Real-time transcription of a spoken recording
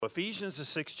Ephesians, the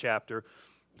 6th chapter,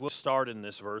 we'll start in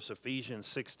this verse, Ephesians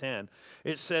 6:10.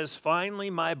 It says, "Finally,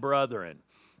 my brethren,"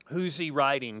 who's he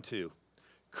writing to?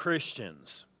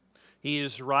 Christians. He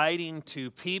is writing to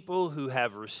people who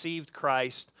have received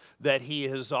Christ that he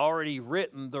has already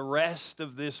written the rest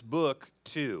of this book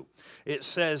to. It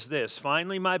says this,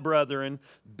 "Finally, my brethren,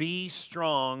 be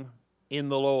strong in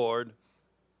the Lord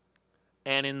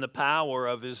and in the power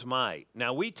of his might."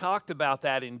 Now, we talked about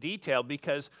that in detail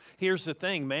because here's the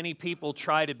thing. Many people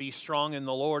try to be strong in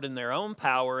the Lord in their own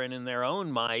power and in their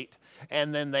own might,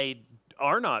 and then they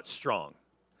are not strong.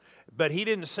 But he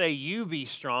didn't say you be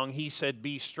strong. He said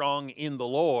be strong in the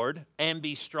Lord and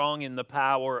be strong in the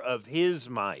power of his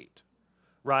might,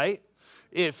 right?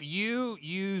 If you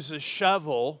use a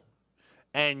shovel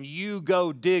and you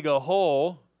go dig a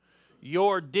hole,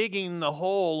 you're digging the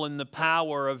hole in the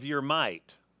power of your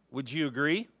might. Would you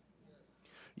agree?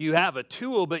 You have a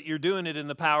tool, but you're doing it in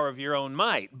the power of your own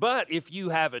might. But if you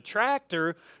have a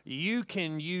tractor, you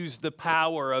can use the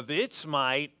power of its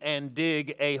might and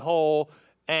dig a hole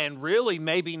and really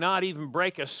maybe not even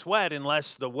break a sweat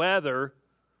unless the weather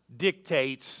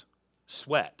dictates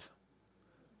sweat.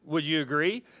 Would you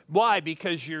agree? Why?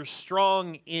 Because you're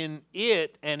strong in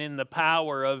it and in the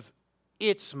power of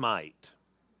its might.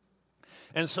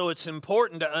 And so it's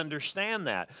important to understand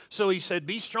that. So he said,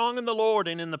 be strong in the Lord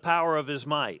and in the power of his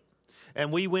might.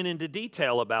 And we went into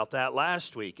detail about that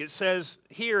last week. It says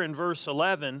here in verse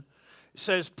 11, it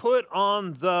says, put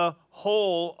on the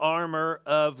whole armor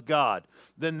of God.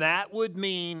 Then that would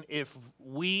mean if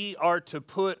we are to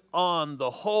put on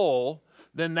the whole,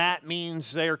 then that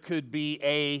means there could be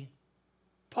a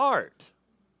part.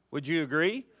 Would you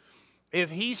agree? If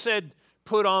he said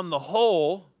put on the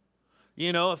whole,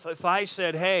 you know, if I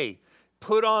said, hey,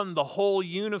 put on the whole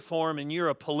uniform and you're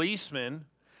a policeman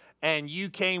and you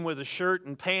came with a shirt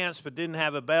and pants but didn't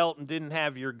have a belt and didn't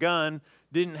have your gun,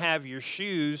 didn't have your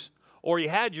shoes, or you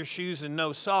had your shoes and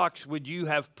no socks, would you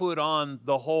have put on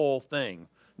the whole thing?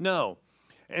 No.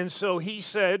 And so he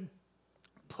said,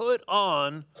 put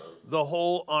on the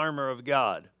whole armor of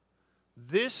God.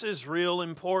 This is real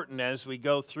important as we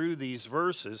go through these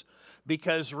verses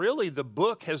because really the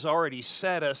book has already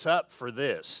set us up for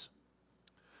this.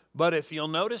 But if you'll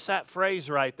notice that phrase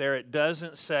right there, it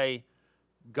doesn't say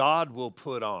God will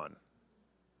put on.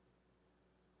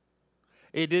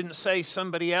 It didn't say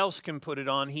somebody else can put it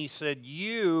on. He said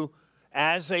you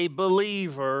as a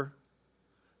believer,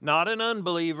 not an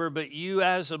unbeliever, but you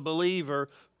as a believer,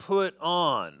 put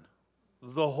on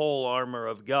the whole armor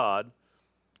of God.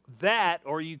 That,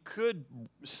 or you could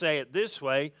say it this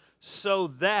way, so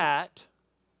that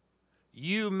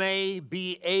you may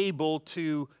be able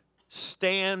to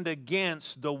stand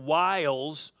against the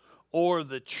wiles or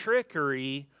the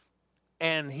trickery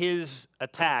and his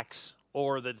attacks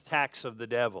or the attacks of the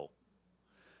devil.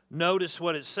 Notice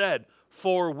what it said,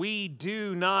 for we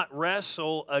do not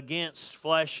wrestle against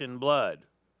flesh and blood,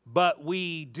 but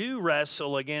we do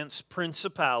wrestle against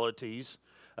principalities,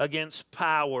 against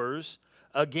powers,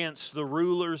 against the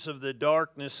rulers of the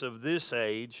darkness of this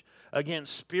age,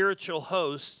 against spiritual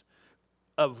hosts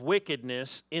of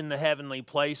wickedness in the heavenly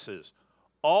places.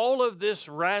 All of this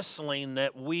wrestling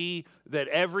that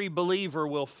every believer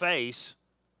will face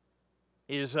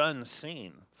is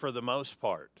unseen for the most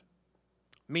part.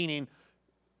 Meaning,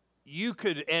 you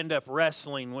could end up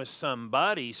wrestling with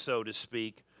somebody, so to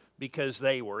speak, because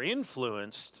they were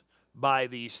influenced by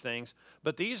these things,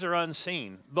 but these are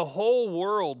unseen. The whole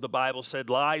world, the Bible said,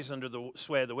 lies under the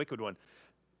sway of the wicked one.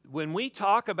 When we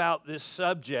talk about this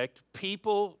subject,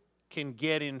 people can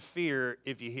get in fear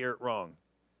if you hear it wrong.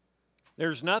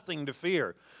 There's nothing to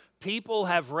fear. People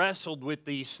have wrestled with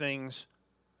these things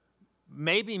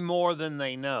maybe more than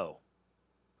they know.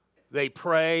 They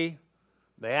pray,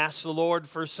 they ask the Lord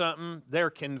for something, they're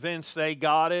convinced they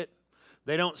got it,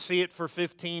 they don't see it for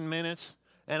 15 minutes,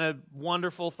 and a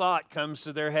wonderful thought comes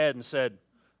to their head and said,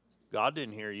 God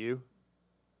didn't hear you.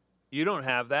 You don't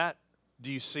have that.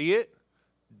 Do you see it?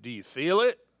 Do you feel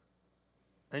it?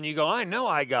 And you go, I know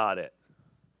I got it.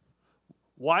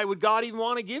 Why would God even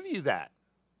want to give you that?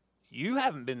 You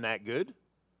haven't been that good.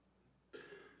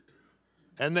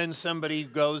 And then somebody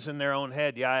goes in their own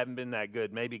head, yeah, I haven't been that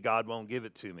good. Maybe God won't give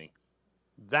it to me.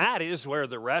 That is where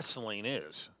the wrestling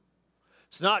is.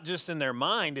 It's not just in their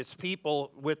mind, it's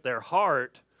people with their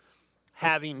heart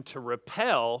having to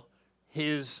repel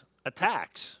his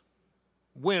attacks.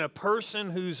 When a person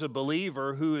who's a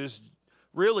believer, who is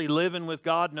really living with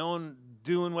God, knowing,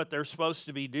 doing what they're supposed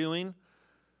to be doing,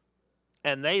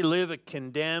 and they live a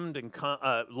condemned and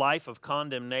life of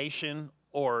condemnation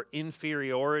or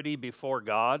inferiority before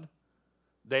God,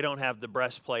 they don't have the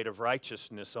breastplate of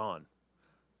righteousness on.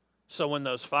 So when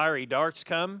those fiery darts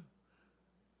come,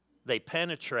 they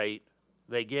penetrate,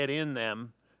 they get in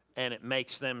them, and it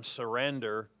makes them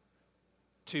surrender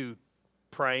to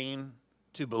praying,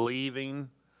 to believing,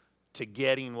 to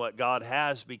getting what God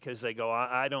has, because they go,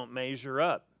 I don't measure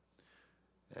up.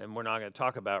 And we're not going to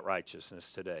talk about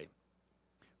righteousness today.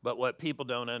 But what people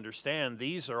don't understand,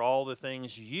 these are all the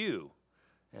things you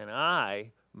and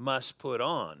I must put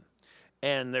on.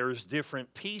 And there's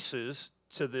different pieces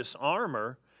to this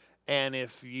armor, and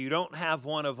if you don't have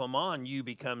one of them on, you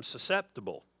become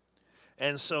susceptible.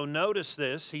 And so notice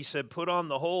this. He said, put on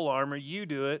the whole armor. You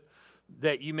do it,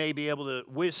 that you may be able to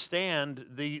withstand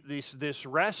this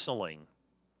wrestling.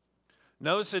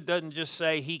 Notice it doesn't just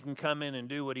say he can come in and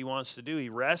do what he wants to do. He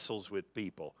wrestles with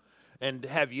people. And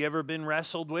have you ever been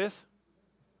wrestled with,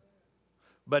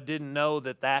 but didn't know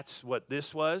that that's what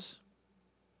this was?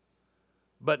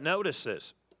 But notice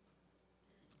this.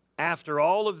 After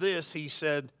all of this, he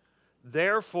said,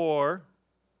 therefore,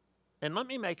 and let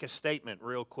me make a statement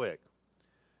real quick.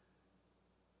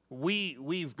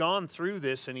 We've gone through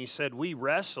this, and he said we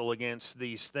wrestle against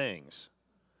these things.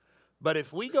 But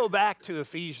if we go back to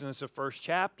Ephesians, the first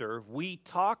chapter, we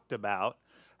talked about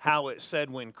how it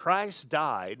said when Christ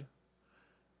died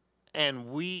and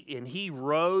he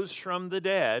rose from the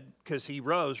dead, because he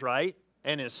rose, right,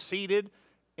 and is seated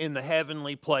in the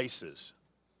heavenly places,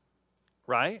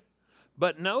 right?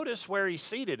 But notice where he's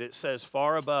seated. It says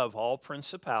far above all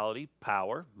principality,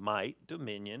 power, might,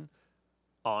 dominion,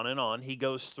 on and on. He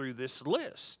goes through this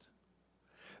list.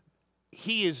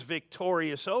 He is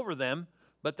victorious over them.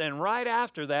 But then right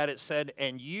after that it said,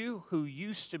 and you who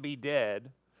used to be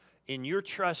dead in your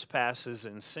trespasses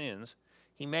and sins,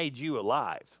 he made you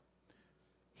alive.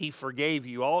 He forgave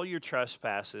you all your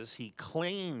trespasses. He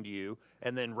claimed you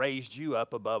and then raised you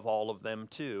up above all of them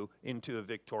too into a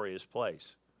victorious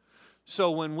place.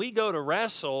 So when we go to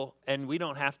wrestle, and we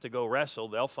don't have to go wrestle,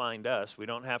 they'll find us. We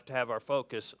don't have to have our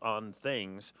focus on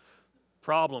things.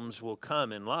 Problems will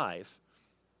come in life.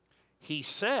 He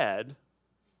said,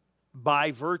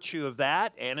 by virtue of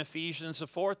that, and Ephesians, the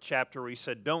 4th chapter, where he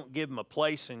said, don't give them a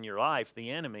place in your life, the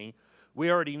enemy.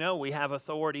 We already know we have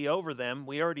authority over them.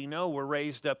 We already know we're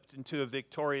raised up into a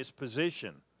victorious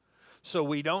position. So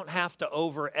we don't have to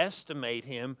overestimate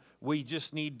him. We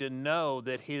just need to know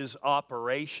that his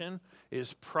operation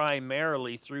is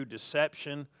primarily through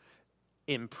deception,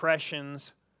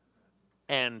 impressions,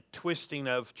 and twisting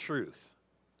of truth.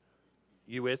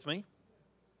 You with me?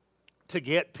 To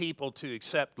get people to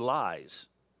accept lies.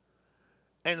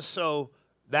 And so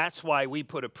that's why we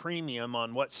put a premium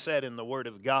on what's said in the Word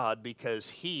of God,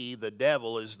 because he, the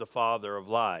devil, is the father of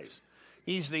lies.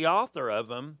 He's the author of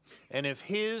them, and if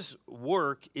his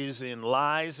work is in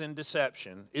lies and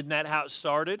deception, isn't that how it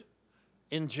started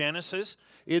in Genesis?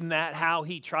 Isn't that how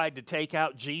he tried to take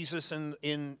out Jesus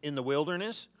in the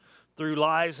wilderness? Through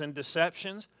lies and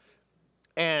deceptions?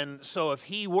 And so if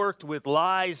he worked with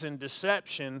lies and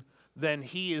deception, then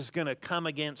he is going to come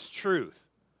against truth.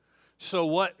 So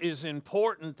what is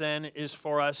important then is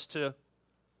for us to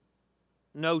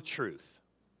know truth.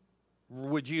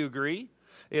 Would you agree?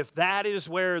 If that is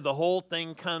where the whole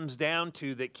thing comes down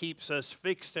to, that keeps us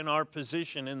fixed in our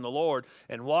position in the Lord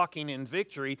and walking in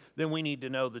victory, then we need to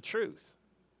know the truth,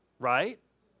 right?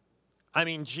 I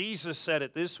mean, Jesus said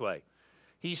it this way.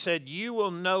 He said, you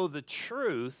will know the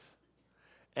truth,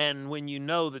 and when you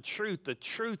know the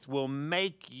truth will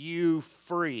make you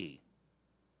free.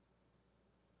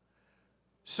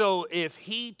 So if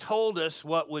he told us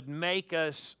what would make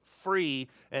us free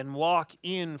and walk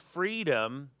in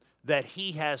freedom that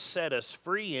he has set us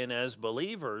free in as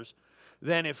believers,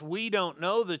 then if we don't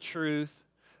know the truth,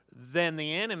 then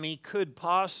the enemy could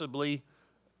possibly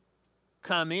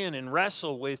come in and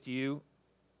wrestle with you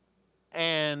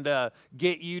and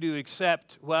get you to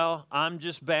accept, well, I'm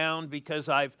just bound because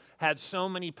I've had so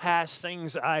many past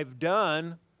things I've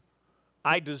done,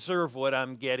 I deserve what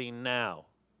I'm getting now.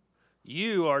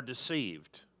 You are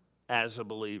deceived as a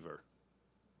believer.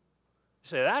 You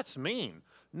say, that's mean.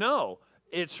 No,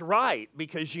 it's right,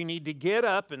 because you need to get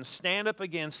up and stand up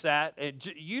against that.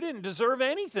 You didn't deserve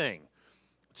anything.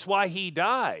 It's why he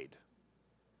died,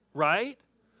 right?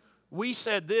 We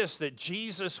said this, that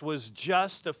Jesus was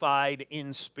justified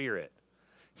in spirit.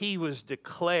 He was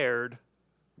declared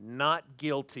not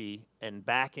guilty and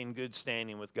back in good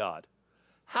standing with God.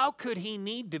 How could he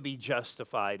need to be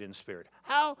justified in spirit?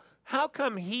 How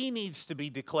come he needs to be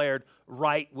declared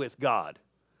right with God?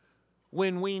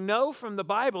 When we know from the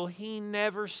Bible he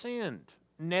never sinned,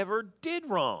 never did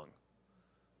wrong.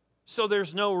 So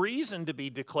there's no reason to be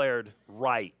declared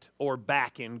right or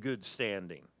back in good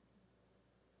standing.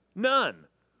 None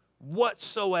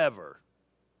whatsoever.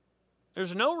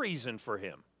 There's no reason for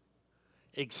him.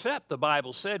 Except the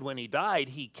Bible said when he died,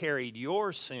 he carried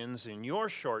your sins and your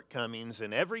shortcomings,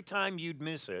 and every time you'd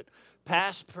miss it,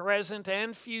 past, present,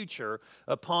 and future,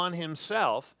 upon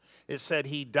himself. It said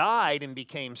he died and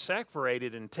became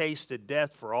separated and tasted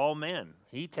death for all men.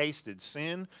 He tasted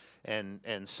sin and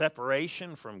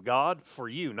separation from God for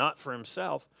you, not for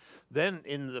himself. Then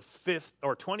in the 5th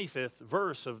or 25th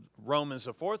verse of Romans,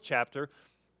 the 4th chapter,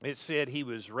 it said he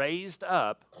was raised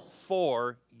up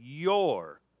for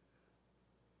your,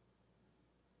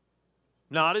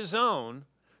 not his own,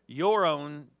 your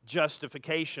own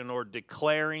justification or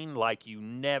declaring like you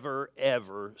never,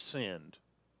 ever sinned.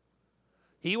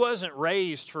 He wasn't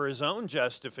raised for his own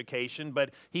justification, but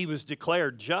he was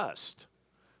declared just.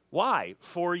 Why?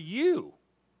 For you.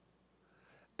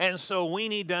 And so we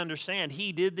need to understand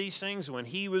he did these things. When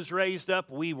he was raised up,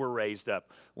 we were raised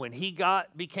up. When he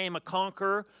became a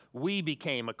conqueror, we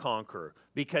became a conqueror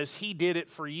because he did it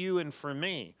for you and for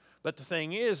me. But the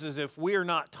thing is if we're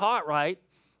not taught right,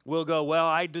 we'll go, well,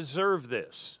 I deserve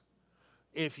this.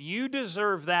 If you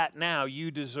deserve that now,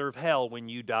 you deserve hell when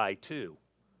you die too.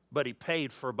 But he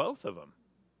paid for both of them.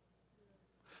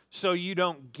 So you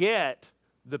don't get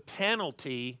the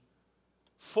penalty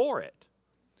for it.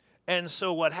 And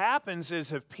so what happens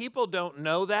is if people don't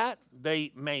know that,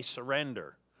 they may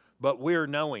surrender. But we're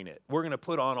knowing it. We're going to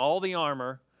put on all the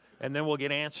armor, and then we'll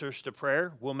get answers to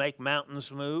prayer. We'll make mountains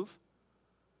move.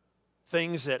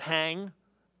 Things that hang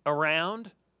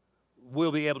around,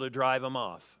 we'll be able to drive them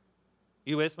off.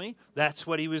 You with me? That's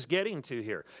what he was getting to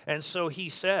here. And so he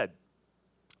said,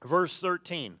 verse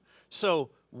 13, so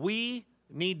we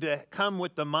need to come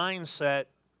with the mindset,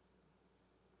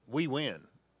 we win.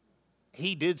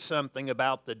 He did something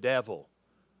about the devil.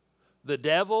 The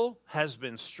devil has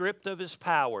been stripped of his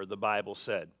power, the Bible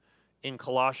said in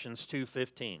Colossians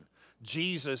 2:15.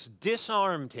 Jesus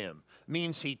disarmed him,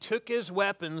 means he took his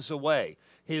weapons away.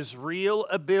 His real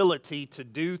ability to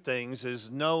do things is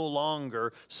no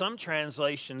longer, some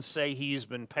translations say he's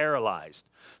been paralyzed.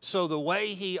 So the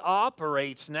way he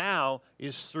operates now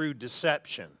is through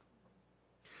deception.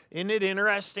 Isn't it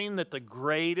interesting that the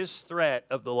greatest threat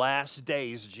of the last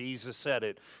days, Jesus said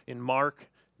it in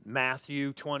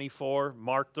Matthew 24,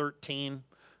 Mark 13,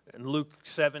 and Luke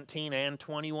 17 and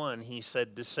 21, he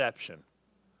said deception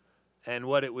and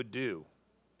what it would do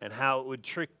and how it would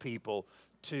trick people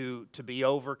to be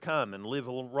overcome and live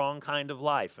a wrong kind of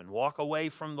life and walk away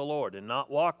from the Lord and not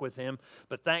walk with him.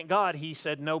 But thank God he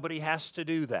said nobody has to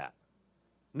do that.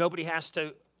 Nobody has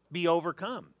to be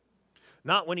overcome.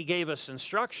 Not when he gave us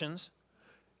instructions.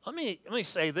 Let me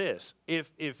say this. If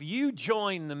you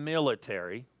join the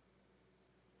military,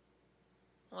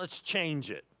 let's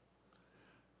change it.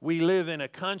 We live in a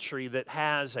country that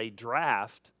has a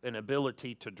draft, an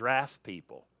ability to draft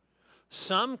people.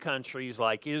 Some countries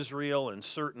like Israel and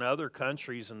certain other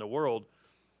countries in the world,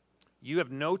 you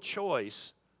have no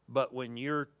choice, but when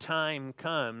your time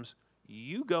comes,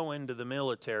 you go into the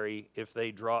military if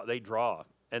they draw.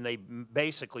 And they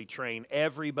basically train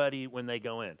everybody when they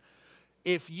go in.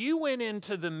 If you went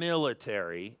into the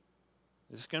military,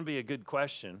 this is going to be a good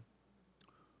question,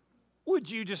 would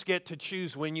you just get to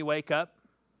choose when you wake up?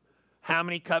 How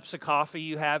many cups of coffee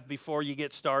you have before you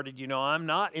get started? You know, I'm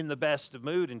not in the best of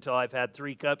mood until I've had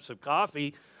 3 cups of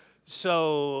coffee.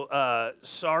 So,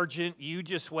 Sergeant, you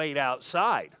just wait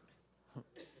outside,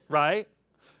 right?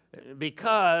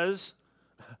 Because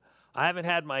I haven't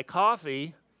had my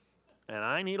coffee, and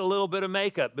I need a little bit of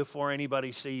makeup before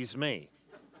anybody sees me.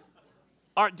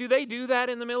 Do they do that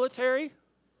in the military?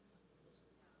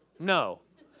 No.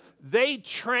 They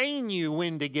train you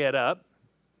when to get up.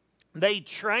 They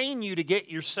train you to get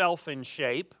yourself in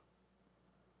shape.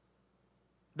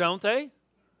 Don't they?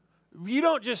 You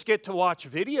don't just get to watch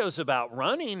videos about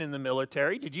running in the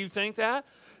military. Did you think that?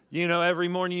 You know, every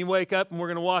morning you wake up and we're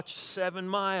going to watch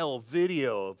 7-mile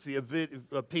video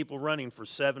of people running for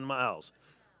 7 miles.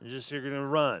 You're going to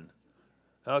run.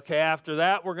 Okay, after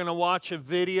that, we're going to watch a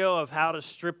video of how to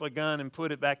strip a gun and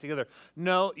put it back together.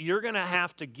 No, you're going to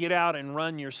have to get out and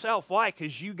run yourself. Why?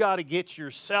 Because you got to get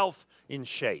yourself in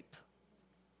shape.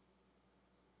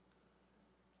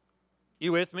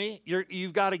 You with me?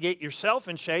 You've got to get yourself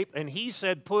in shape. And he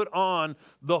said, put on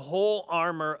the whole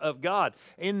armor of God.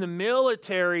 In the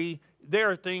military, there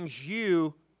are things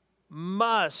you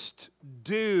must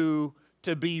do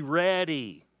to be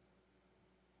ready.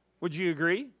 Would you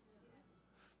agree?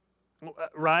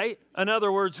 Right? In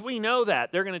other words, we know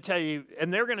that. They're going to tell you,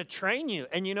 and they're going to train you.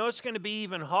 And you know it's going to be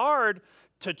even hard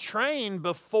to train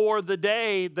before the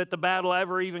day that the battle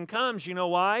ever even comes. You know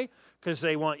why? Because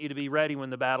they want you to be ready when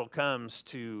the battle comes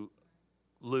to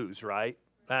lose, right?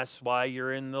 That's why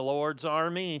you're in the Lord's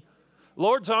army.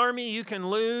 Lord's army, you can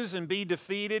lose and be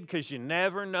defeated because you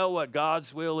never know what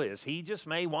God's will is. He just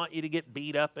may want you to get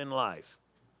beat up in life.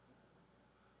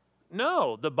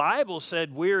 No, the Bible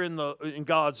said we're in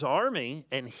God's army,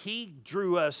 and He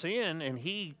drew us in, and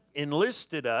He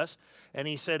enlisted us, and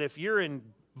He said if you're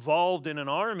involved in an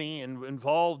army and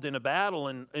involved in a battle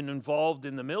and involved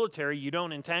in the military, you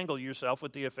don't entangle yourself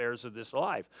with the affairs of this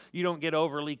life. You don't get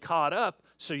overly caught up,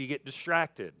 so you get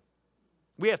distracted.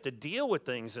 We have to deal with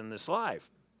things in this life.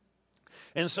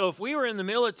 And so if we were in the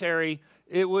military,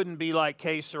 it wouldn't be like,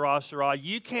 que sera, sera.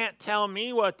 You can't tell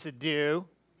me what to do.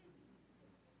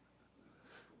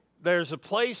 There's a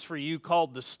place for you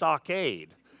called the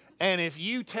stockade. And if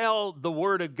you tell the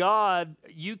Word of God,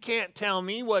 you can't tell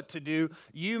me what to do,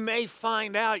 you may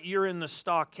find out you're in the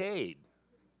stockade.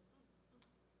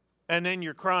 And then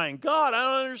you're crying, God, I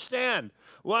don't understand.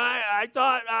 Why? I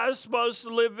thought I was supposed to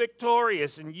live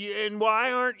victorious, and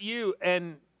why aren't you?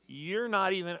 And you're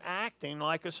not even acting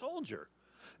like a soldier.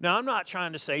 Now, I'm not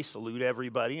trying to say salute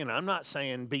everybody, and I'm not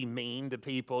saying be mean to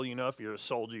people. You know, if you're a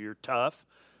soldier, you're tough.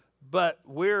 But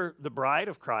we're the bride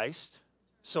of Christ,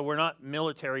 so we're not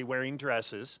military wearing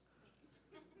dresses.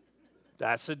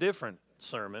 That's a different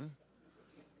sermon.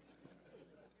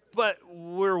 But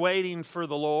we're waiting for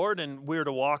the Lord, and we're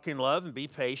to walk in love and be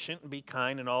patient and be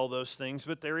kind and all those things.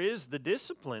 But there is the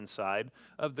discipline side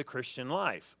of the Christian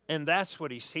life, and that's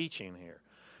what he's teaching here.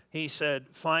 He said,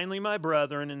 finally, my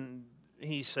brethren, and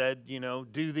he said, you know,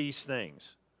 do these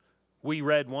things. We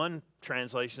read one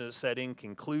translation that said in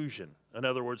conclusion, in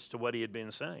other words, to what he had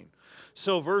been saying.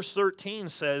 So verse 13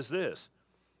 says this,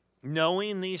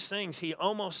 knowing these things, he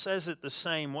almost says it the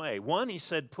same way. One, he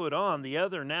said put on. The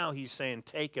other, now he's saying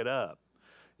take it up.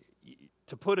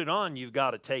 To put it on, you've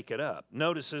got to take it up.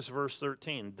 Notice this verse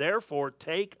 13. Therefore,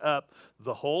 take up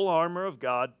the whole armor of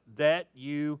God that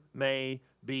you may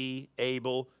be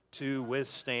able to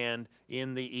withstand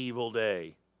in the evil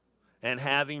day. And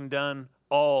having done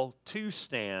all to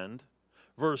stand,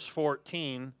 verse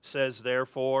 14 says,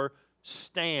 therefore,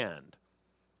 stand.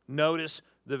 Notice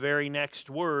the very next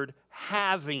word,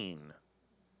 having.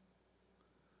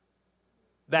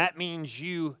 That means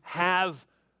you have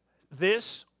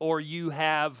this or you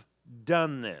have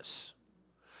done this.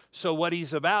 So what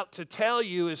he's about to tell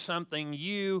you is something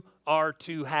you are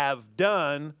to have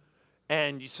done.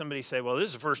 And somebody say, well, this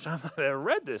is the first time I've ever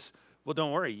read this. Well,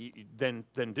 don't worry, then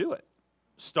do it.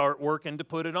 Start working to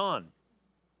put it on.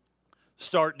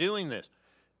 Start doing this.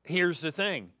 Here's the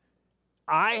thing.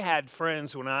 I had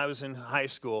friends when I was in high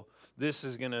school. This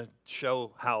is going to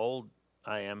show how old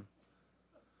I am.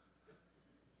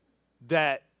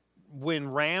 That when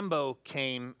Rambo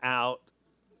came out,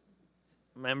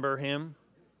 remember him?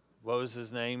 What was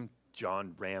his name?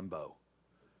 John Rambo.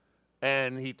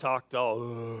 And he talked all,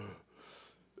 ugh.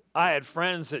 I had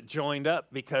friends that joined up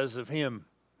because of him.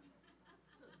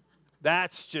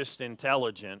 That's just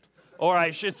intelligent. Or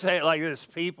I should say it like this,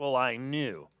 people I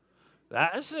knew.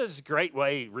 That's a great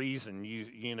reason,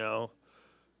 you know.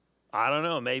 I don't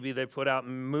know, maybe they put out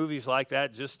movies like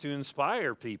that just to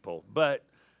inspire people. But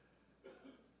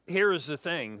here's the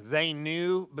thing. They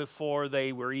knew before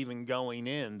they were even going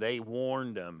in, they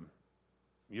warned them,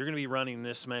 you're going to be running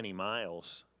this many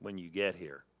miles when you get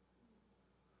here.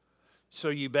 So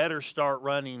you better start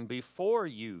running before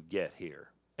you get here.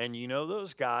 And you know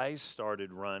those guys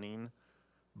started running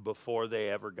before they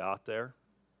ever got there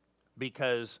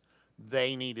because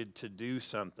they needed to do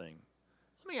something.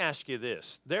 Let me ask you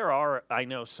this. There are, I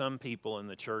know, some people in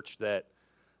the church that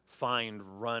find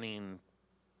running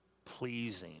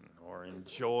pleasing or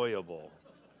enjoyable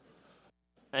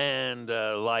and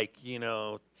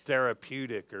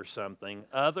therapeutic or something.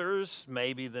 Others,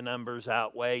 maybe the numbers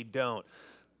outweigh, don't.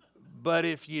 But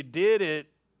if you did it,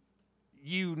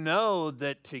 you know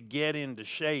that to get into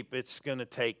shape, it's going to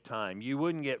take time. You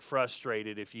wouldn't get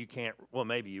frustrated if you can't, well,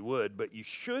 maybe you would, but you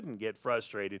shouldn't get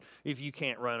frustrated if you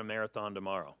can't run a marathon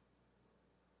tomorrow.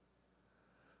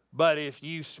 But if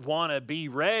you want to be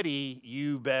ready,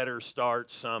 you better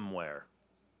start somewhere.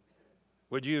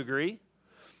 Would you agree?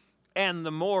 And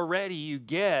the more ready you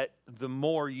get, the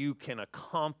more you can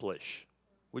accomplish.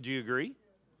 Would you agree?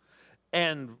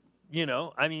 And you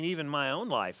know, I mean, even my own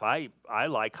life, I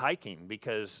like hiking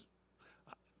because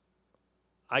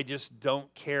I just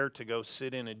don't care to go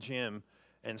sit in a gym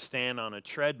and stand on a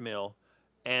treadmill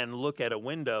and look at a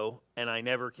window and I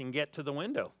never can get to the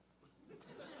window.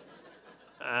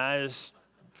 I just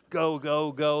go.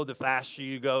 The faster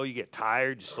you go, you get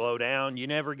tired, you slow down, you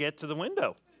never get to the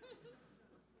window.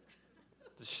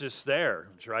 It's just there.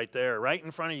 It's right there, right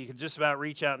in front of you. You can just about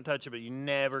reach out and touch it, but you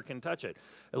never can touch it.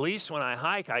 At least when I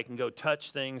hike, I can go touch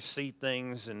things, see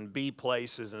things, and be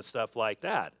places and stuff like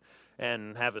that,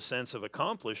 and have a sense of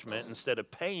accomplishment instead of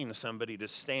paying somebody to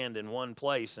stand in one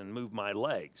place and move my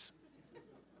legs.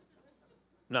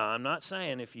 No, I'm not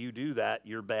saying if you do that,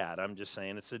 you're bad. I'm just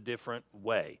saying it's a different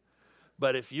way.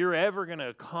 But if you're ever going to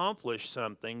accomplish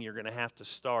something, you're going to have to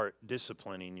start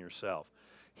disciplining yourself.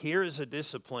 Here is a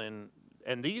discipline,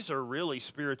 and these are really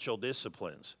spiritual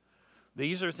disciplines.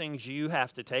 These are things you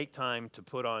have to take time to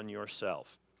put on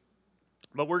yourself.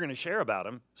 But we're going to share about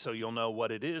them so you'll know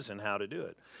what it is and how to do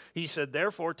it. He said,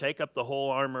 therefore, take up the whole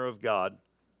armor of God.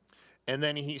 And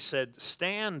then he said,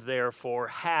 stand therefore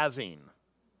having.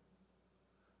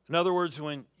 In other words,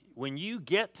 when you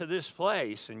get to this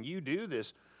place and you do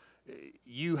this,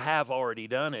 you have already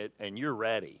done it and you're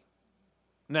ready.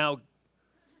 Now,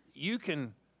 you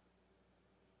can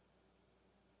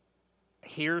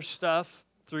hear stuff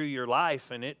through your life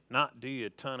and it not do you a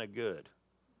ton of good.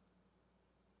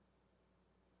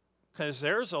 Because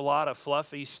there's a lot of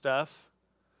fluffy stuff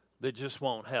that just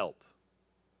won't help.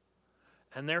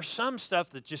 And there's some stuff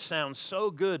that just sounds so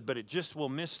good, but it just will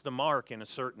miss the mark in a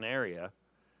certain area.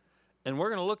 And we're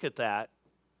going to look at that.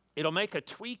 It'll make a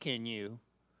tweak in you,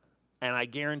 and I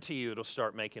guarantee you it'll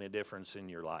start making a difference in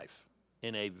your life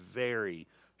in a very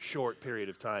short period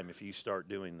of time if you start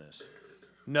doing this.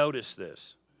 Notice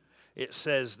this. It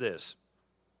says this.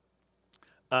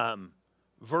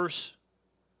 Verse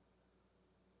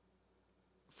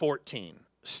 14.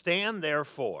 Stand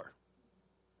therefore.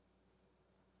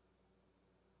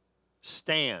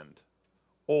 Stand.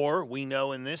 Or we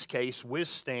know in this case,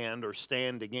 withstand or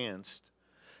stand against.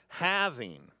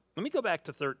 Having. Let me go back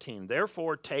to 13.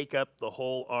 Therefore take up the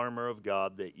whole armor of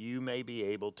God that you may be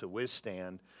able to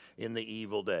withstand in the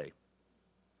evil day.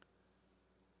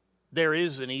 There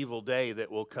is an evil day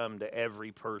that will come to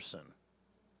every person.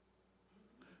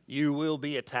 You will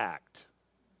be attacked,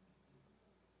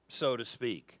 so to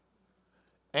speak.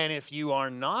 And if you are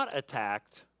not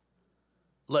attacked,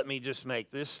 let me just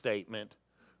make this statement.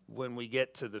 When we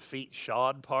get to the feet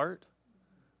shod part,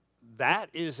 that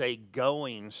is a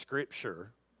going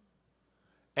scripture.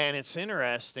 And it's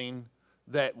interesting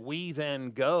that we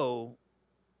then go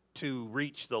to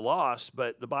reach the lost,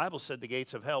 but the Bible said the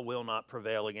gates of hell will not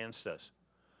prevail against us.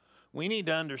 We need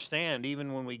to understand,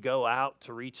 even when we go out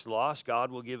to reach the lost,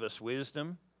 God will give us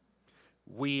wisdom.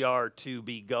 We are to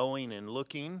be going and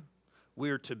looking.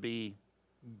 We're to be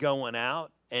going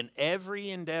out. And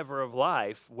every endeavor of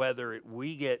life, whether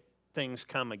we get things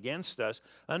come against us,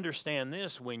 understand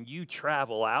this, when you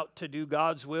travel out to do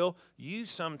God's will, you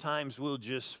sometimes will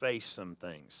just face some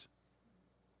things.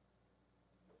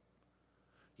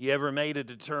 You ever made a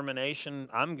determination,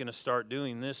 I'm going to start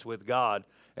doing this with God,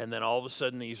 and then all of a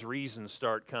sudden these reasons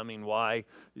start coming why,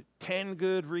 10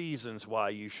 good reasons why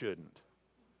you shouldn't.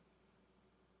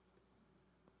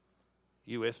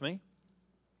 You with me?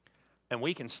 And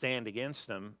we can stand against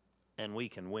them, and we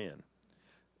can win.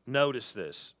 Notice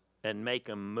this, and make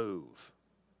them move.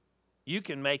 You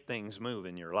can make things move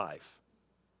in your life.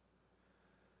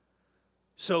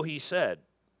 So he said,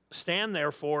 stand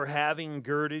therefore, having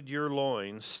girded your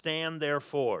loins, stand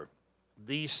therefore.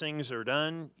 These things are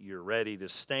done, you're ready to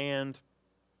stand.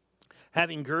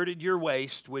 Having girded your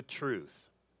waist with truth.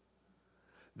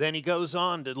 Then he goes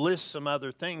on to list some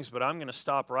other things, but I'm going to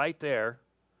stop right there,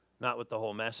 not with the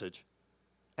whole message,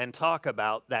 and talk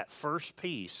about that first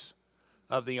piece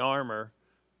of the armor,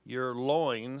 your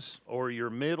loins or your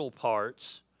middle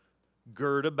parts,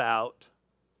 gird about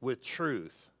with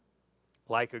truth,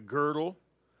 like a girdle,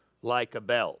 like a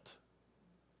belt.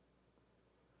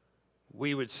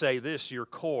 We would say this, your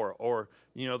core, or,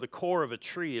 the core of a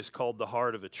tree is called the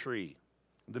heart of a tree.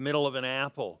 The middle of an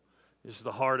apple is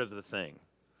the heart of the thing.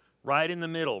 Right in the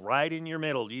middle, right in your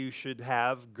middle, you should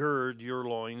have gird your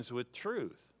loins with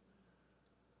truth.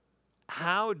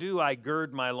 How do I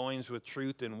gird my loins with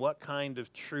truth, and what kind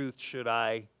of truth should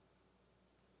I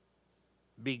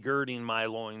be girding my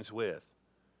loins with?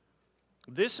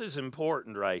 This is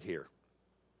important right here.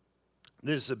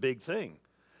 This is a big thing.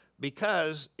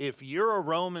 Because if you're a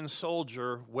Roman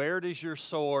soldier, where does your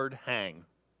sword hang?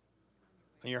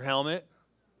 On your helmet?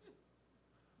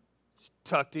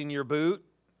 Tucked in your boot?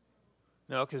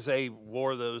 No, because they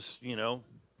wore those,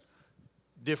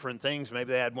 different things.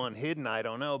 Maybe they had one hidden, I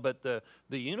don't know. But the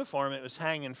uniform, it was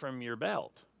hanging from your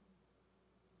belt.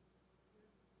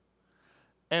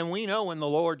 And we know when the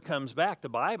Lord comes back, the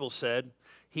Bible said,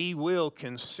 he will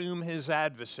consume his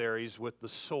adversaries with the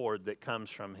sword that comes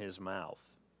from his mouth.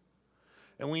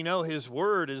 And we know his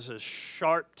word is a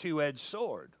sharp two-edged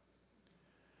sword.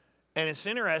 And it's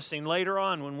interesting later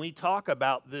on when we talk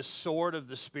about this sword of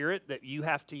the Spirit that you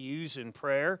have to use in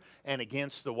prayer and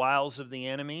against the wiles of the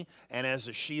enemy and as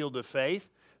a shield of faith,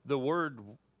 the word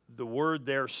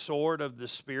there, sword of the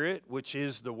Spirit, which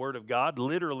is the Word of God,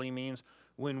 literally means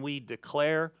when we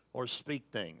declare or speak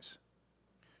things.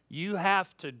 You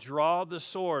have to draw the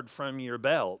sword from your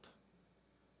belt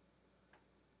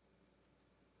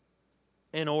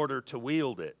in order to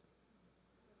wield it.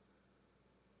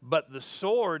 But the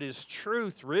sword is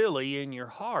truth really in your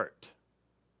heart.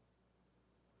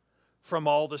 From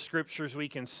all the scriptures we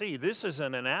can see. This is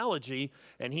an analogy,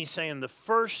 and he's saying the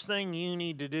first thing you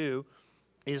need to do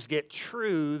is get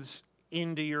truths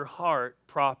into your heart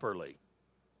properly.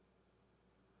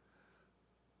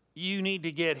 You need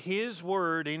to get his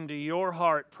word into your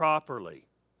heart properly.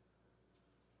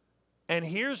 And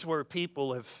here's where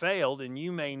people have failed, and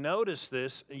you may notice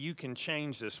this. You can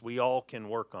change this. We all can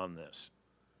work on this.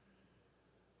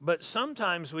 But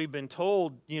sometimes we've been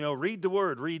told, read the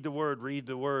word, read the word, read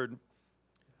the word.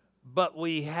 But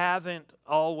we haven't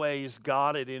always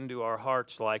got it into our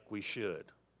hearts like we should.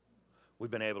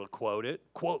 We've been able to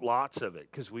quote lots of it,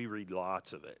 because we read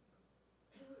lots of it.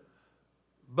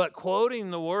 But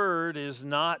quoting the word is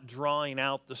not drawing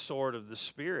out the sword of the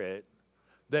Spirit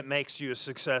that makes you a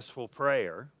successful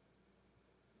prayer.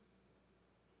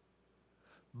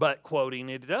 But quoting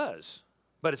it does.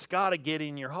 But it's got to get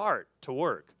in your heart to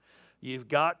work. You've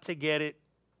got to get it,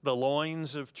 the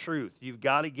loins of truth. You've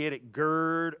got to get it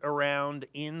gird around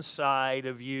inside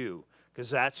of you, because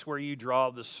that's where you draw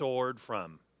the sword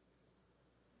from.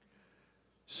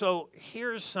 So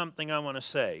here's something I want to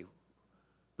say.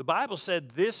 The Bible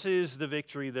said this is the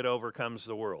victory that overcomes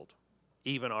the world,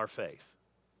 even our faith.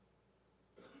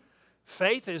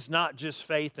 Faith is not just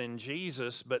faith in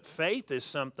Jesus, but faith is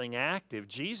something active.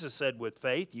 Jesus said with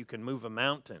faith you can move a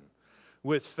mountain.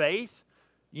 With faith,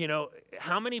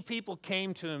 how many people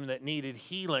came to him that needed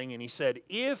healing, and he said,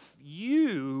 if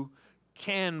you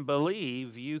can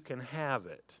believe, you can have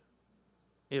it.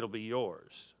 It'll be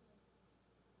yours.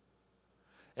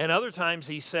 And other times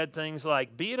he said things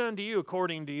like, be it unto you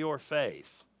according to your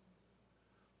faith.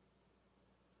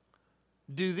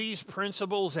 Do these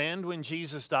principles end when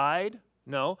Jesus died?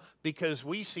 No, because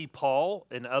we see Paul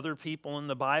and other people in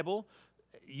the Bible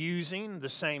using the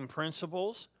same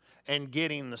principles and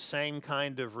getting the same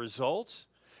kind of results.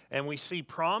 And we see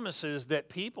promises that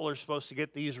people are supposed to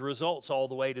get these results all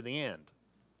the way to the end.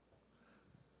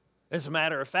 As a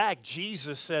matter of fact,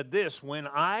 Jesus said this, when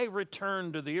I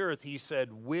return to the earth, he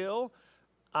said, will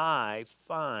I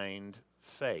find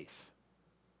faith?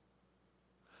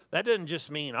 That doesn't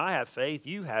just mean I have faith,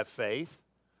 you have faith.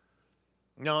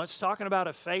 No, it's talking about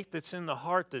a faith that's in the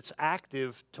heart that's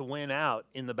active to win out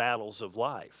in the battles of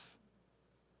life.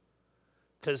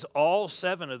 Because all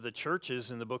 7 of the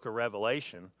churches in the book of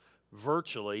Revelation,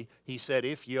 virtually, he said,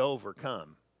 if you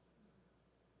overcome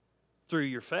through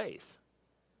your faith.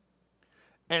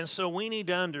 And so we need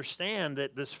to understand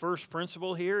that this first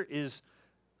principle here is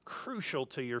crucial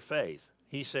to your faith.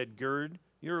 He said, gird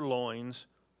your loins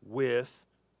with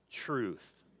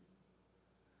truth.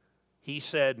 He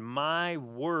said, my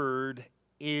word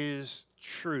is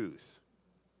truth.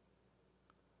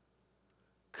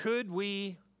 Could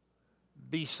we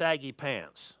be saggy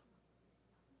pants?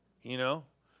 You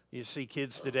see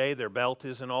kids today, their belt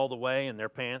isn't all the way and their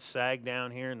pants sag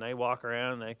down here and they walk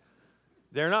around and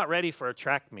they're not ready for a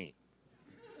track meet.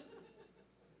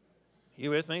 You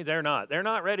with me? They're not. They're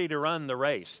not ready to run the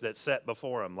race that's set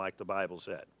before them like the Bible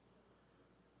said.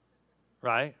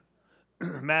 Right?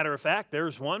 Matter of fact,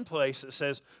 there's one place that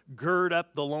says, gird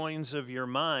up the loins of your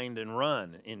mind and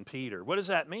run in Peter. What does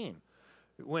that mean?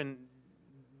 When,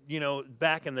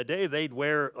 back in the day, they'd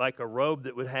wear like a robe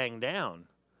that would hang down.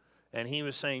 And he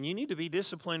was saying, you need to be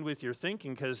disciplined with your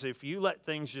thinking, because if you let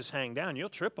things just hang down, you'll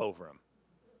trip over them.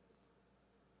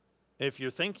 If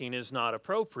your thinking is not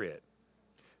appropriate.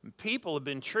 People have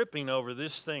been tripping over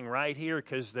this thing right here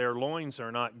because their loins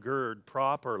are not girded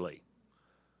properly.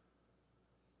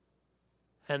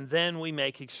 And then we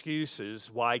make excuses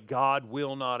why God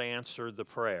will not answer the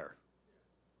prayer.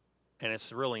 And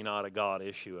it's really not a God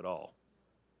issue at all.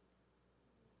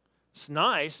 It's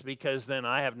nice because then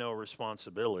I have no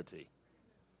responsibility.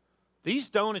 These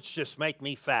donuts just make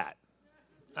me fat.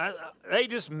 They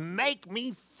just make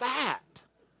me fat.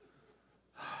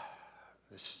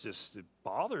 It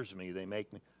bothers me. They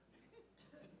make me.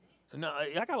 No,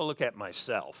 I got to look at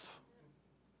myself,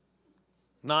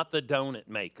 not the donut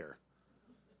maker.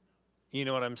 You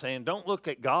know what I'm saying? Don't look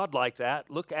at God like that.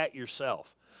 Look at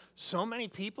yourself. So many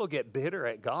people get bitter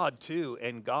at God too,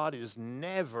 and God is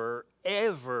never,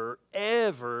 ever,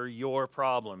 ever your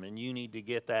problem, and you need to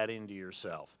get that into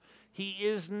yourself. He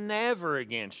is never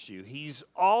against you. He's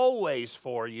always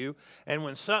for you. And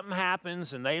when something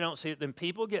happens and they don't see it, then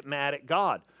people get mad at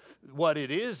God. What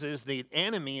it is the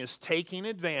enemy is taking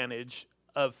advantage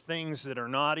of things that are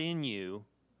not in you,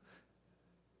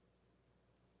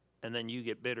 and then you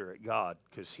get bitter at God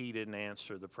because he didn't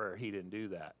answer the prayer. He didn't do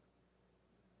that.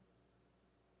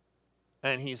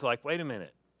 And he's like, wait a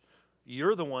minute.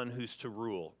 You're the one who's to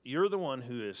rule. You're the one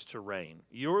who is to reign.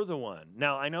 You're the one.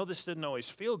 Now, I know this didn't always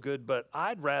feel good, but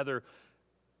I'd rather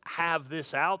have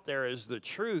this out there as the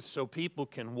truth so people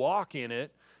can walk in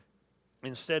it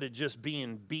instead of just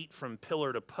being beat from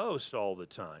pillar to post all the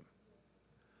time.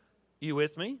 You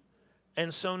with me?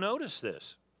 And so notice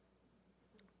this.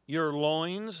 Your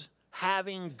loins,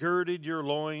 having girded your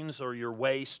loins or your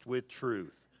waist with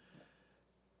truth.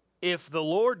 If the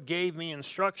Lord gave me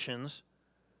instructions,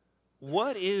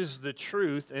 what is the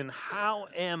truth and how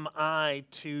am I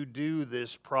to do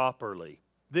this properly?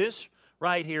 This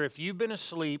right here, if you've been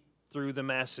asleep through the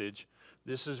message,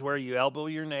 this is where you elbow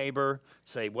your neighbor,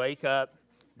 say, wake up.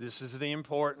 This is the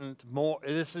important,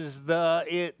 this is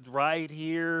it right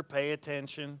here. Pay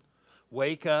attention.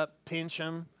 Wake up, pinch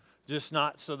them. Just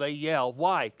not so they yell.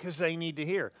 Why? Because they need to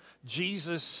hear.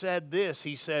 Jesus said this.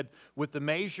 He said, with the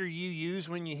measure you use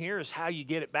when you hear is how you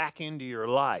get it back into your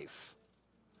life.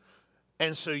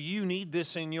 And so you need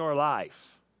this in your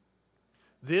life.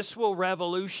 This will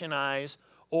revolutionize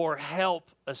or help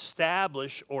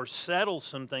establish or settle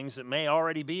some things that may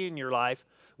already be in your life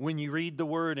when you read the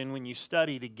Word and when you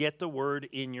study to get the Word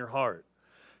in your heart.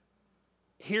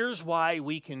 Here's why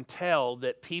we can tell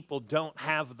that people don't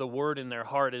have the Word in their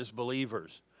heart as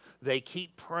believers. They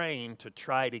keep praying to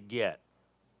try to get.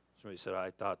 Somebody said, I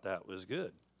thought that was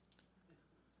good.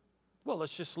 Well,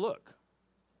 let's just look.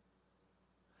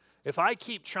 If I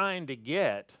keep trying to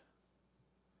get,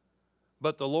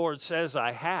 but the Lord says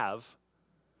I have,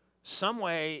 some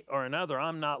way or another,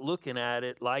 I'm not looking at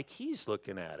it like He's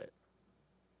looking at it.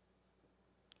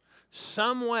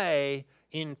 Some way,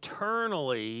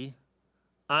 internally,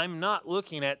 I'm not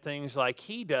looking at things like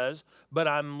He does, but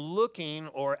I'm looking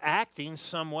or acting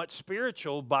somewhat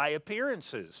spiritual by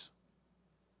appearances.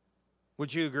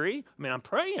 Would you agree? I mean, I'm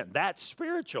praying. That's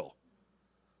spiritual,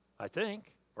 I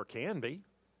think, or can be.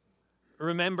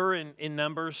 Remember in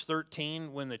Numbers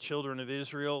 13 when the children of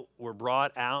Israel were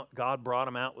brought out, God brought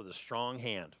them out with a strong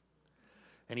hand.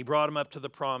 And He brought them up to the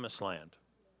promised land.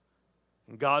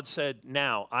 And God said,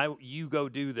 now, you go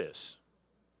do this.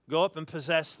 Go up and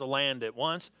possess the land at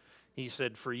once. He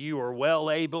said, for you are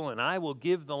well able, and I will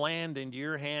give the land into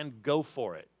your hand. Go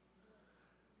for it.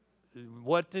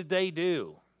 What did they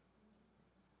do?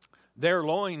 Their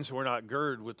loins were not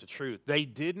girded with the truth. They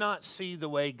did not see the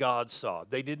way God saw.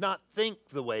 They did not think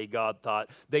the way God thought.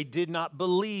 They did not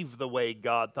believe the way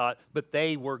God thought, but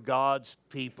they were God's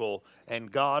people, and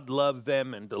God loved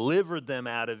them and delivered them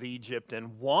out of Egypt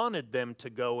and wanted them to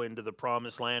go into the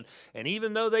promised land. And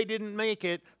even though they didn't make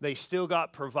it, they still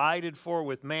got provided for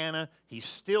with manna. He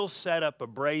still set up a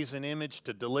brazen image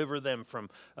to deliver them from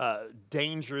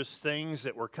dangerous things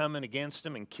that were coming against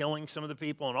them and killing some of the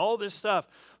people and all this stuff.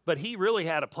 But He really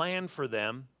had a plan for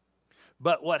them.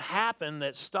 But what happened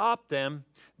that stopped them,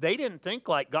 they didn't think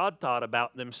like God thought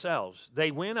about themselves. They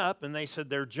went up and they said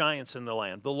there are giants in the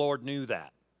land. The Lord knew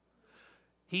that.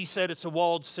 He said it's a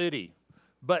walled city.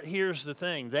 But here's the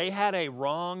thing. They had a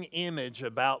wrong image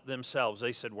about themselves.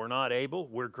 They said, we're not able.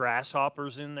 We're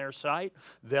grasshoppers in their sight.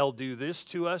 They'll do this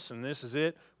to us, and this is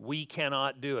it. We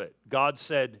cannot do it. God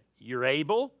said, you're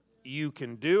able. You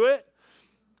can do it.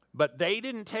 But they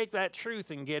didn't take that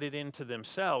truth and get it into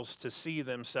themselves to see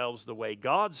themselves the way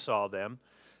God saw them.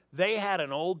 They had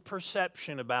an old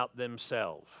perception about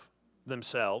themselves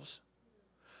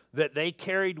that they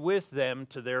carried with them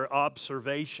to their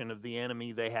observation of the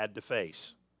enemy they had to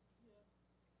face.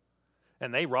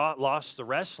 And they lost the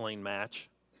wrestling match,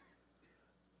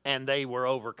 and they were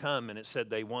overcome, and it said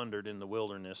they wandered in the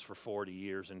wilderness for 40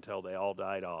 years until they all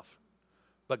died off.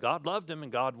 But God loved them,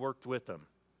 and God worked with them.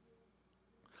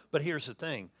 But here's the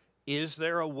thing. Is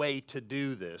there a way to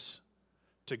do this,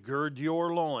 to gird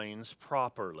your loins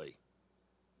properly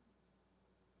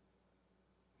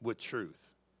with truth?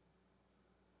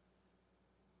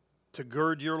 To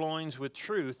gird your loins with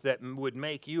truth that would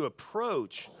make you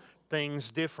approach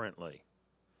things differently.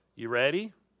 You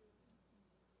ready?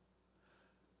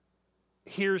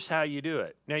 Here's how you do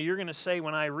it. Now, you're going to say,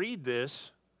 when I read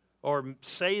this or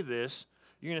say this,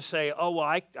 you're going to say, oh,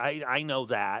 well, I know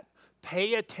that.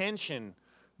 Pay attention,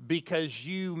 because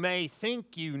you may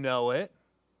think you know it,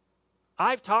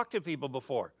 I've talked to people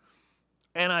before,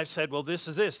 and I've said, well, this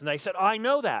is this. And they said, oh, I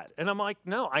know that. And I'm like,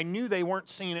 no, I knew they weren't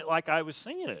seeing it like I was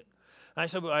seeing it. And I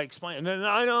said, well, I explained. No,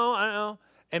 I know.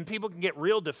 And people can get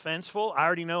real defenseful. I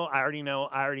already know.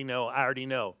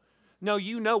 No,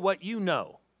 you know what you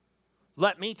know.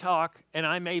 Let me talk, and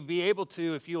I may be able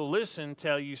to, if you'll listen,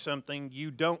 tell you something you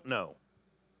don't know.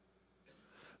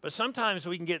 But sometimes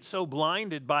we can get so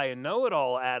blinded by a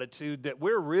know-it-all attitude that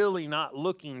we're really not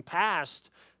looking past,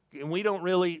 and we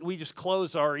just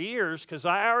close our ears because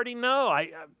I already know.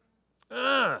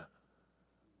 I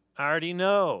already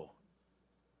know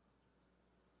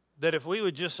that if we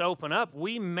would just open up,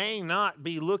 we may not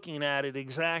be looking at it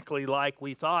exactly like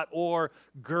we thought or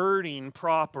girding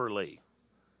properly.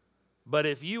 But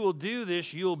if you will do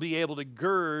this, you'll be able to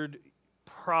gird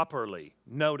properly.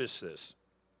 Notice this.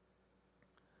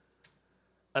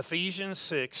 Ephesians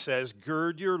 6 says,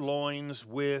 gird your loins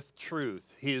with truth.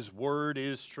 His word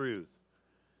is truth.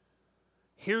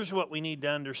 Here's what we need to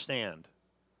understand.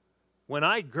 When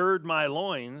I gird my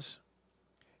loins,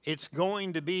 it's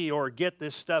going to be, or get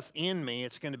this stuff in me,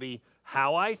 it's going to be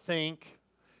how I think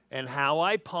and how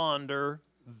I ponder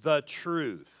the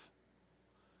truth.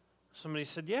 Somebody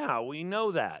said, yeah, we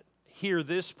know that. Hear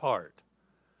this part.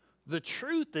 The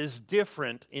truth is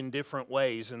different in different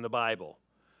ways in the Bible.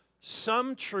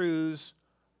 Some truths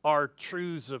are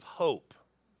truths of hope,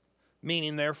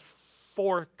 meaning they're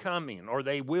forthcoming or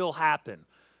they will happen.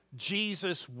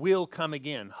 Jesus will come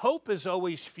again. Hope is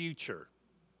always future.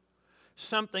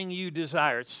 Something you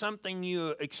desire. It's something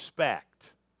you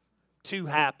expect to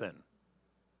happen.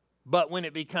 But when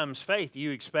it becomes faith,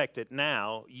 you expect it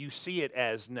now. You see it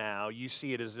as now. You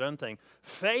see it as a done thing.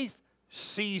 Faith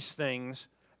sees things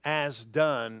as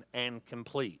done and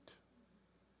complete.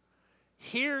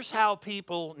 Here's how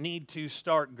people need to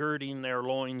start girding their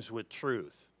loins with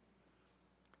truth.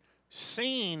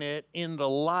 Seeing it in the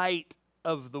light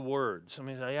of the Word.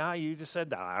 Somebody say, yeah, you just said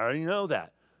that. I already know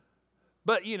that.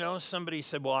 But, somebody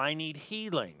said, well, I need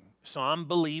healing. So I'm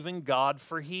believing God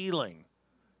for healing.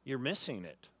 You're missing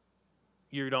it.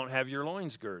 You don't have your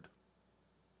loins girded.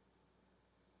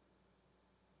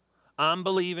 I'm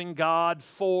believing God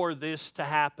for this to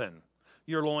happen.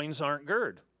 Your loins aren't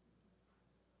girded.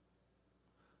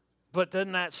 But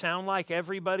doesn't that sound like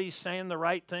everybody's saying the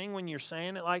right thing when you're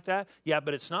saying it like that? Yeah,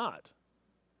 but it's not.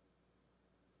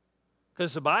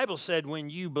 Because the Bible said when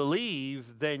you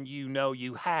believe, then you know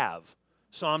you have.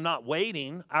 So I'm not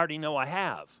waiting. I already know I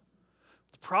have.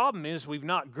 The problem is we've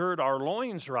not girded our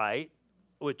loins right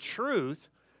with truth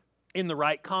in the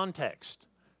right context.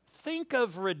 Think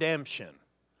of redemption.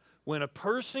 When a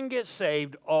person gets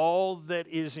saved, all that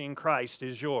is in Christ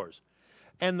is yours.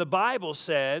 And the Bible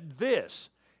said this,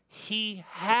 He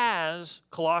has,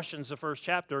 Colossians the first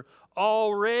chapter,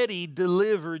 already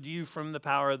delivered you from the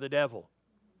power of the devil.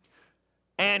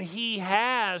 And He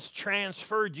has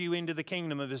transferred you into the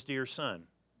kingdom of His dear Son,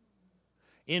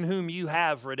 in whom you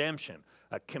have redemption,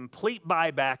 a complete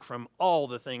buyback from all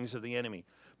the things of the enemy.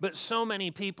 But so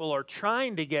many people are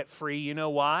trying to get free. You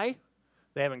know why?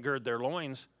 They haven't girded their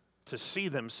loins to see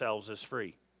themselves as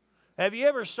free. Have you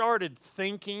ever started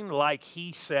thinking like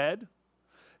He said?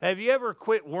 Have you ever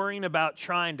quit worrying about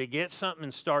trying to get something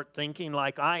and start thinking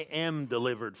like, I am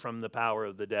delivered from the power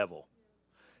of the devil?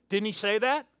 Didn't He say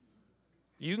that?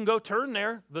 You can go turn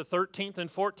there, the 13th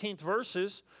and 14th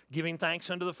verses, giving thanks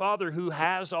unto the Father who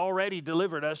has already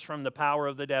delivered us from the power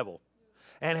of the devil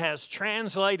and has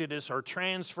translated us or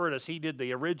transferred us. He did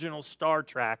the original Star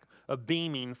Trek of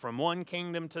beaming from one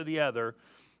kingdom to the other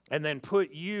and then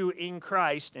put you in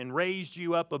Christ and raised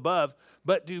you up above.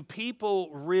 But do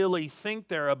people really think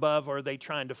they're above, or are they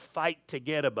trying to fight to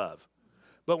get above?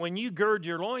 But when you gird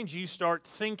your loins, you start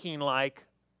thinking like,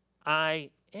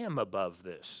 I am above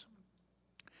this.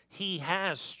 He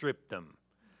has stripped them.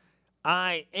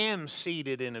 I am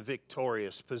seated in a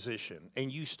victorious position.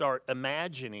 And you start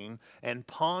imagining and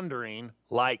pondering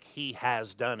like He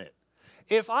has done it.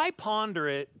 If I ponder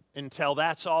it until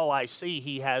that's all I see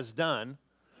He has done,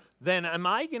 then am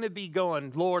I going to be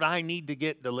going, Lord, I need to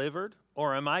get delivered?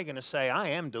 Or am I going to say, I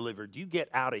am delivered. You get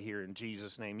out of here in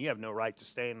Jesus' name. You have no right to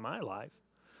stay in my life.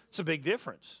 It's a big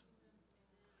difference.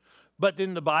 But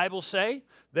didn't the Bible say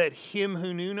that Him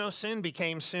who knew no sin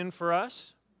became sin for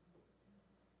us?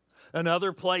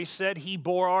 Another place said He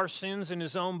bore our sins in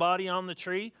His own body on the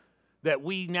tree, that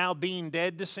we now being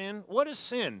dead to sin. What is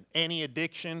sin? Any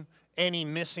addiction, any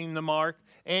missing the mark,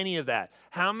 any of that.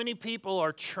 How many people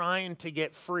are trying to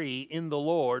get free in the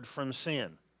Lord from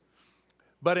sin?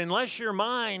 But unless your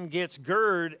mind gets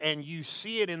girded and you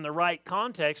see it in the right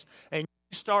context and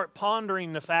you start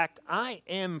pondering the fact, I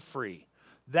am free.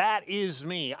 That is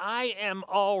me. I am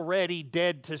already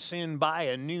dead to sin by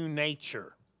a new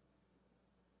nature.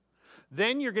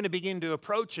 Then you're going to begin to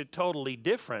approach it totally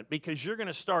different because you're going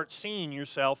to start seeing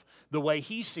yourself the way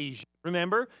He sees you.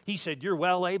 Remember, He said, you're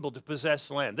well able to possess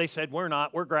the land. They said, we're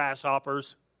not, we're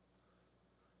grasshoppers.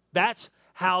 That's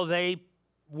how they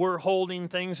were holding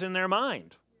things in their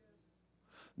mind.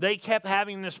 They kept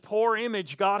having this poor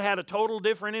image. God had a total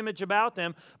different image about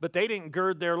them, but they didn't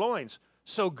gird their loins.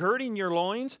 So girding your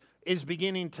loins is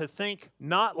beginning to think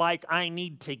not like I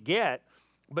need to get,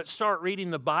 but start reading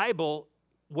the Bible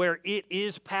where it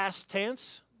is past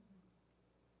tense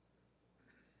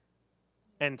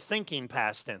and thinking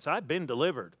past tense. I've been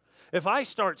delivered. If I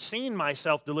start seeing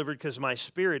myself delivered because my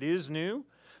spirit is new,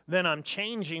 then I'm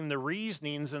changing the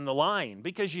reasonings and the lying.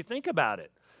 Because you think about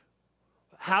it.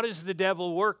 How does the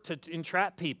devil work to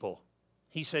entrap people?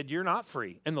 He said, you're not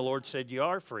free. And the Lord said, you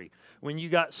are free. When you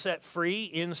got set free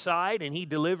inside and He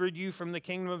delivered you from the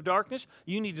kingdom of darkness,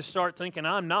 you need to start thinking,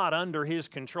 I'm not under His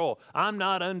control. I'm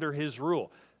not under His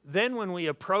rule. Then when we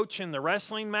approach in the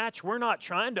wrestling match, we're not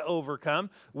trying to overcome.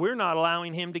 We're not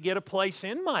allowing Him to get a place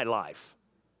in my life.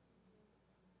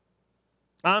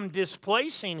 I'm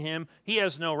displacing Him. He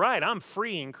has no right. I'm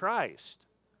free in Christ.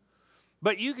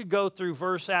 But you could go through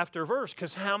verse after verse,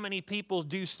 because how many people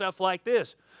do stuff like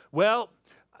this? Well,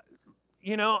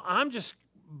 I'm just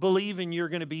believing you're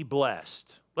going to be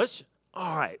blessed.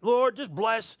 All right, Lord, just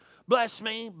bless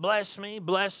me, bless me,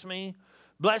 bless me,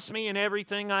 bless me in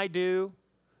everything I do.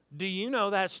 Do you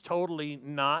know that's totally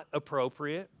not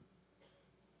appropriate?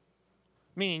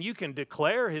 Meaning you can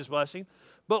declare His blessing,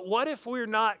 but what if we're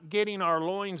not getting our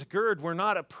loins girded, we're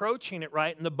not approaching it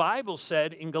right? And the Bible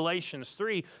said in Galatians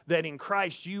 3 that in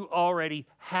Christ you already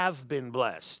have been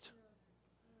blessed.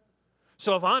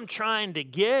 So if I'm trying to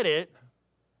get it,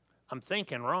 I'm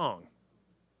thinking wrong.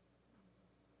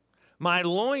 My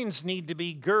loins need to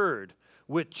be girded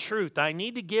with truth. I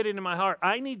need to get into my heart.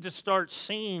 I need to start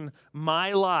seeing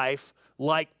my life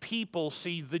like people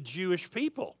see the Jewish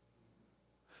people.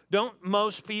 Don't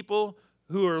most people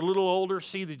who are a little older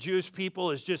see the Jewish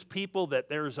people as just people that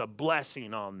there's a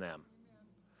blessing on them?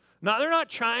 Now, they're not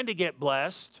trying to get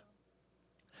blessed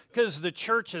because the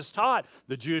church has taught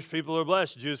the Jewish people are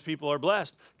blessed, the Jewish people are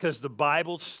blessed because the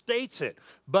Bible states it.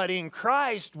 But in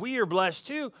Christ, we are blessed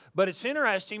too. But it's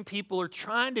interesting, people are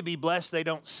trying to be blessed. They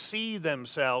don't see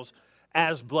themselves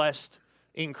as blessed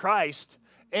in Christ.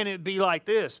 And it'd be like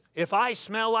this. If I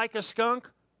smell like a skunk,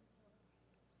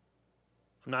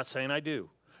 I'm not saying I do,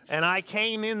 and I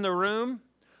came in the room,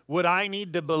 would I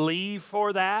need to believe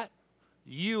for that?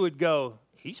 You would go,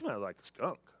 he smells like a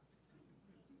skunk.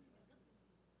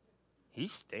 He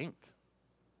stink.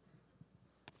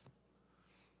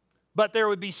 But there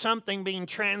would be something being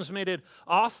transmitted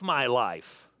off my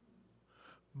life.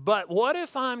 But what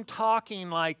if I'm talking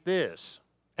like this?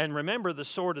 And remember, the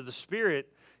sword of the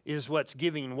Spirit is what's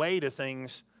giving way to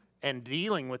things and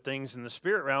dealing with things in the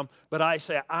spirit realm, but I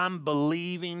say, I'm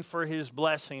believing for His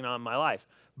blessing on my life.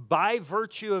 By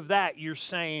virtue of that, you're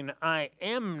saying, I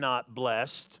am not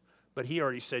blessed, but He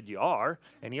already said you are,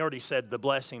 and He already said the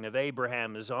blessing of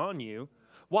Abraham is on you.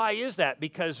 Why is that?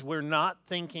 Because we're not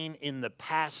thinking in the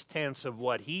past tense of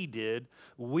what He did.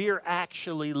 We're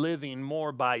actually living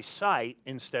more by sight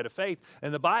instead of faith.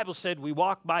 And the Bible said we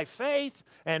walk by faith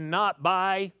and not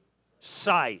by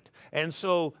sight. And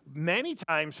so many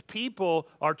times people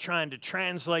are trying to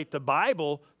translate the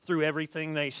Bible through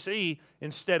everything they see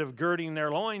instead of girding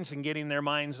their loins and getting their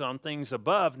minds on things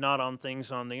above, not on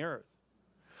things on the earth.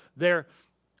 They're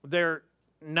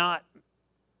not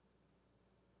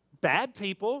bad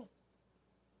people.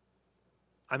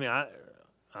 I mean, I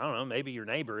don't know, maybe your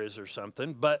neighbor is or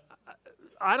something, but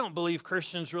I don't believe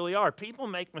Christians really are. People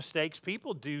make mistakes,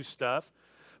 people do stuff.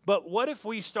 But what if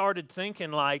we started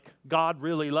thinking like God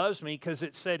really loves me because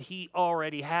it said He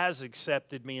already has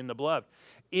accepted me in the beloved?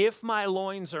 If my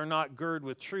loins are not girded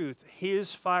with truth,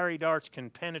 His fiery darts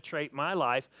can penetrate my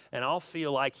life and I'll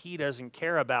feel like He doesn't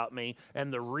care about me.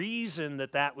 And the reason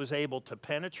that was able to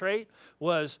penetrate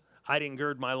was I didn't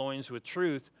gird my loins with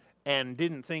truth and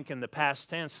didn't think in the past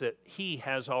tense that He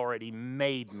has already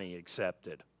made me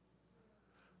accepted.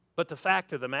 But the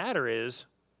fact of the matter is,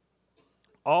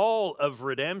 all of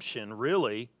redemption,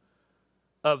 really,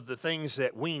 of the things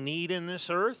that we need in this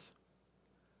earth,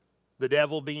 the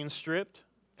devil being stripped,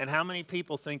 and how many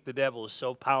people think the devil is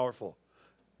so powerful?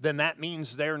 Then that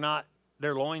means their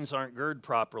loins aren't girded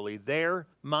properly. Their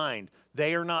mind,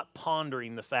 they are not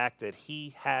pondering the fact that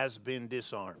he has been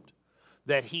disarmed,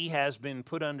 that he has been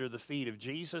put under the feet of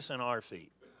Jesus and our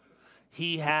feet.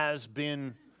 He has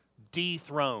been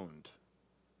dethroned,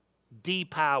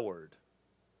 depowered.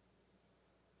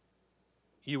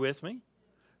 You with me?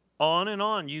 On and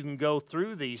on you can go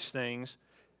through these things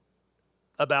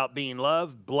about being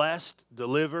loved, blessed,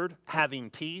 delivered, having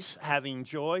peace, having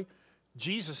joy.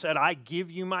 Jesus said, I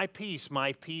give you my peace.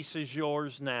 My peace is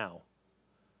yours now.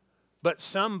 But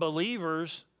some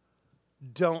believers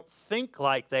don't think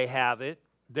like they have it,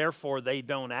 therefore they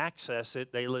don't access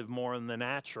it. They live more in the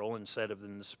natural instead of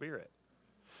in the spirit.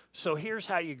 So here's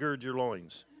how you gird your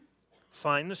loins.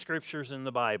 Find the scriptures in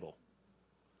the Bible.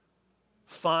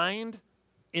 Find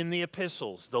in the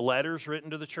epistles, the letters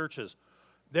written to the churches.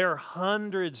 There are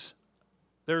hundreds,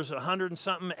 there's 100 and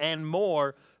something and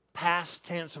more past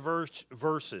tense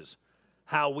verses.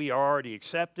 How we are already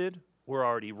accepted, we're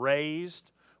already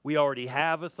raised, we already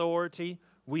have authority,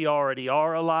 we already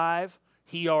are alive,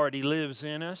 He already lives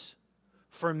in us.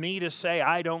 For me to say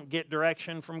I don't get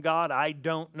direction from God, I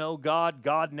don't know God,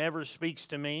 God never speaks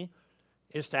to me,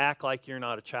 is to act like you're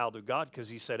not a child of God, because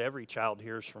He said every child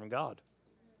hears from God.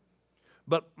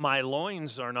 But my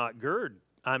loins are not girded.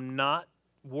 I'm not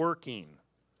working.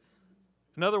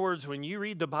 In other words, when you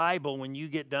read the Bible, when you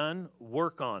get done,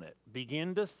 work on it.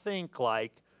 Begin to think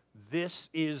like, this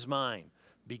is mine.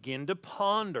 Begin to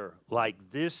ponder like,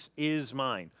 this is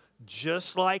mine.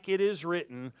 Just like it is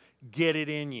written, get it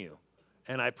in you.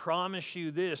 And I promise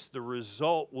you this, the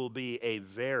result will be a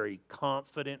very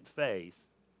confident faith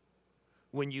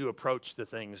when you approach the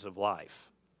things of life.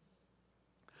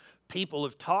 People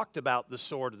have talked about the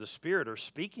sword of the Spirit or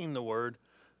speaking the word,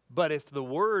 but if the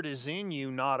word is in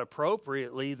you not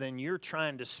appropriately, then you're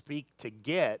trying to speak to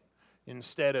get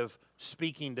instead of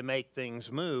speaking to make things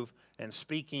move and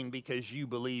speaking because you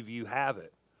believe you have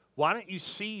it. Why don't you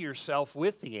see yourself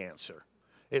with the answer?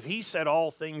 If He said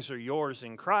all things are yours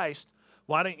in Christ,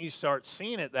 why don't you start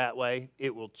seeing it that way?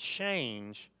 It will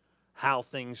change how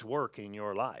things work in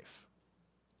your life.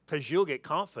 Because you'll get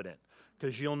confident.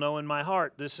 Because you'll know in my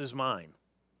heart, this is mine.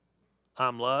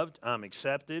 I'm loved, I'm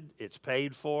accepted, it's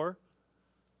paid for.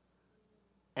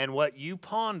 And what you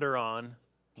ponder on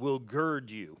will gird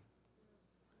you.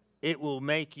 It will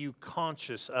make you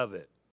conscious of it.